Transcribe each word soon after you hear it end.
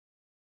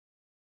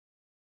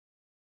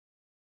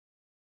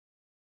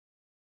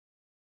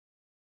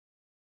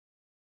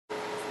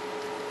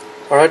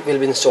Alright, we'll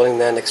be installing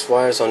NAND-X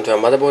wires onto our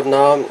motherboard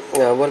now.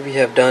 What we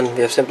have done,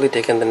 we have simply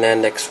taken the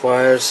NAND-X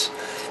wires,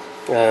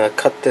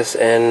 cut this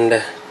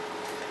end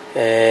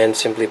and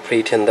simply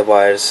pre-tin the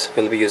wires.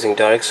 We'll be using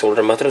direct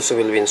solder method, so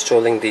we'll be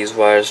installing these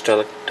wires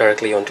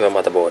directly onto our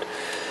motherboard.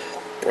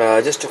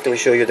 Just to quickly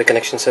show you the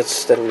connection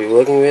sets that we'll be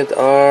working with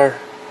are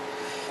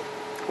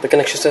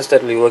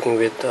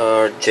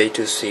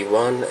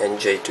J2C1 and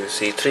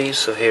J2C3.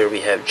 So here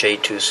we have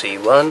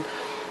J2C1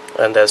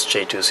 and that's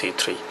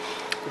J2C3.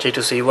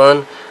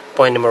 J2C1,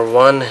 point number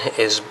 1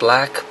 is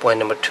black, point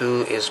number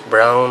 2 is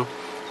brown,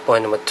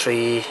 point number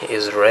 3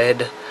 is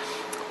red,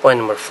 point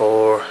number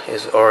 4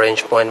 is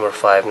orange, point number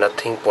 5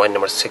 nothing, point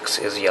number 6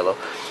 is yellow.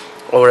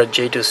 Over at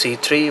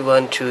J2C3,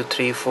 1, 2,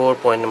 3, 4,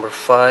 point number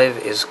 5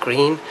 is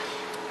green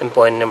and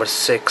point number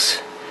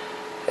 6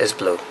 is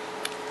blue.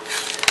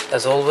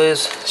 As always,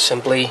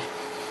 simply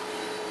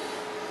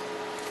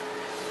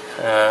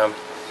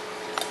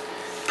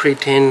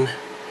pre-tin,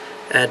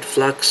 add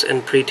flux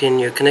and pre-tin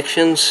your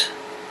connections.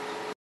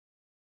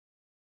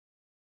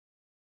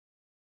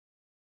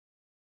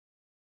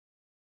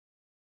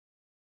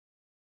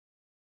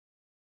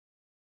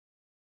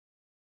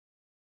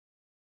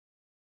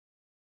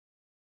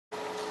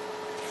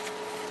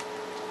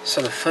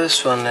 So the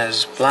first one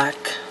is black.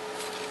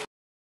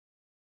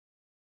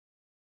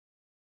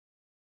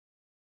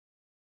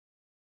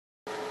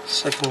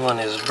 Second one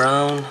is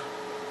brown.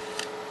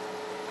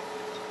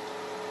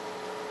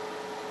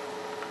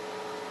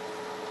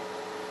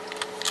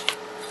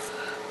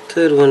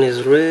 Third one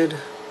is red.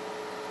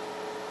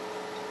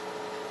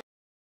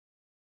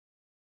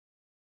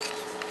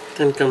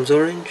 Then comes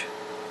orange.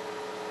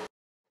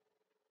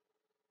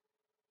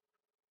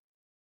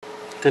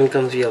 Then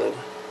comes yellow.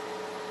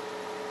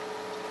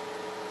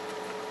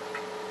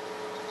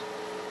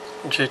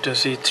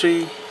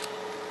 J2C3.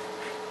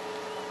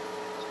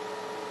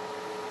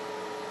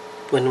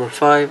 Point number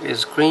 5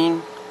 is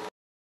green.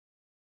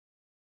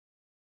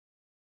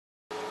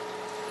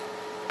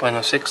 Point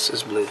number 6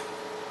 is blue.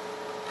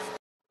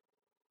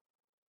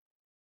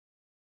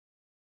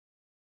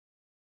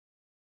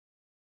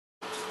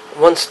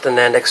 Once the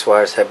NAND-X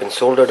wires have been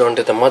soldered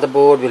onto the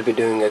motherboard, we'll be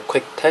doing a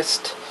quick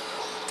test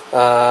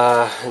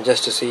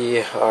just to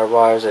see our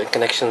wires and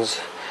connections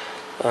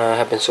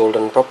have been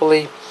soldered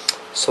properly.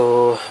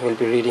 So we'll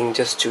be reading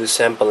just 2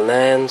 sample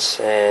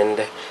NANDs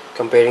and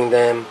comparing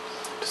them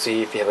to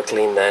see if we have a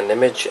clean NAND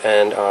image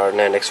and our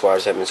NAND-X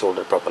wires have been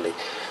soldered properly.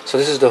 So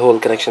this is the whole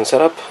connection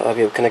setup.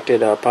 We have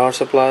connected our power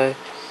supply,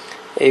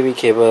 AV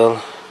cable,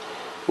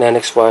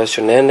 NAND-X wires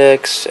to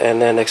NAND-X,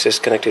 and NAND-X is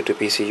connected to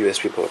PC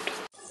USB port.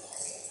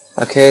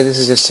 Okay, this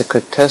is just a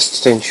quick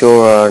test to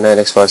ensure our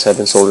NAND-X wires have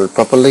been soldered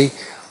properly.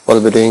 What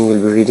we'll be doing,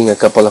 we'll be reading a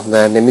couple of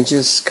NAND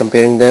images,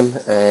 comparing them,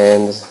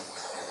 and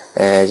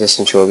just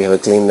ensure we have a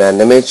clean NAND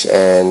image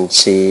and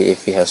see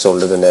if we have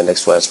soldered the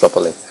NAND-X wires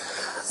properly.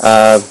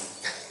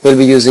 We'll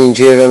be using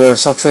JTAG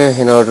software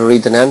in order to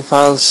read the NAND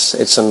files.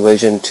 It's on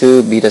version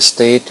 2 beta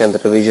state and the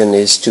revision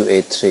is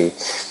 283.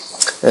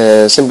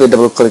 Simply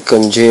double click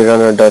on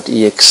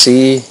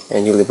jrunner.exe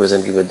and you'll be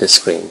presented with this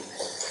screen.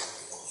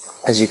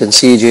 As you can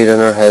see,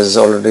 JTAG has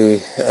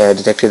already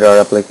detected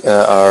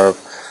our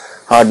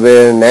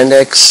hardware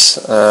NAND-X.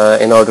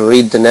 In order to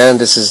read the NAND,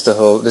 this is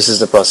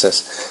the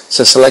process.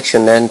 So select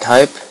your NAND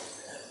type,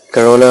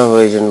 Corona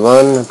version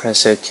 1,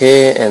 press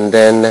OK, and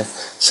then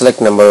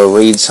select number of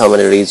reads, how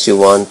many reads you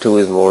want. 2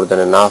 is more than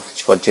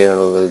enough. What JTAG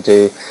will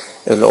do,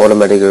 it will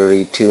automatically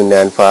read 2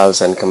 NAND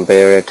files and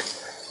compare it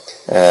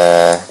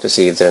to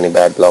see if there are any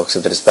bad blocks.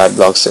 If there is bad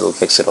blocks, it will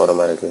fix it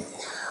automatically.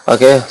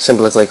 Okay,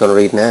 simply click on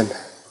read NAND.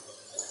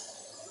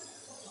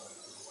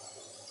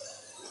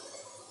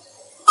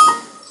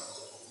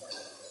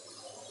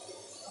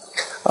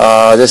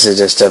 This is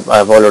just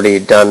I've already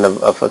done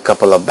a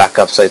couple of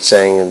backups, so it's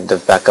saying the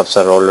backups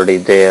are already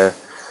there.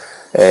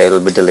 It'll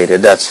be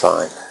deleted, that's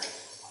fine.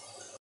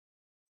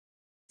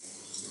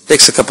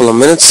 Takes a couple of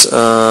minutes.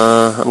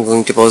 I'm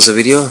going to pause the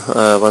video.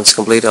 Once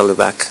complete, I'll be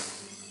back.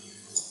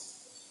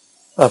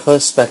 Our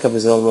first backup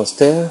is almost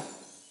there.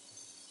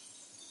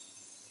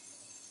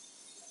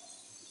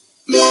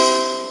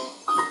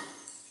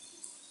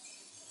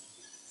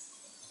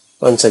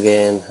 Once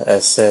again,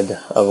 as said,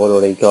 I've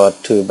already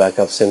got 2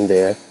 backups in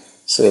there,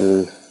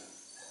 so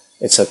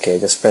it's okay.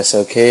 Just press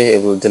OK.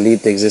 It will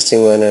delete the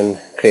existing one and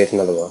create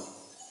another one.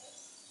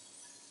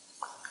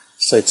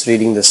 So it's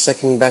reading the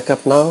second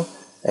backup now,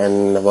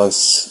 and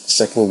once the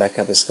second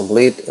backup is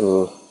complete, it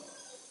will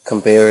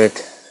compare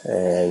it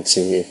and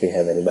see if we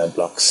have any bad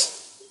blocks.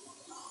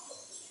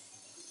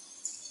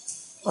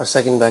 Our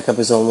second backup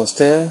is almost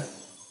there.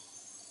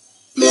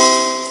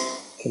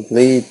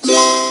 Complete.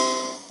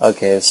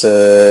 Okay,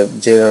 so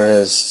JTAG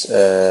has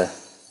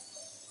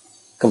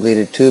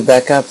completed 2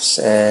 backups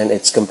and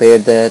it's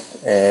compared that,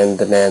 and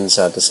the NANDs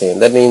are the same.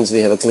 That means we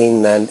have a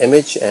clean NAND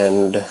image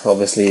and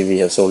obviously we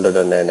have soldered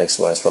our NAND-X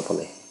wires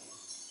properly.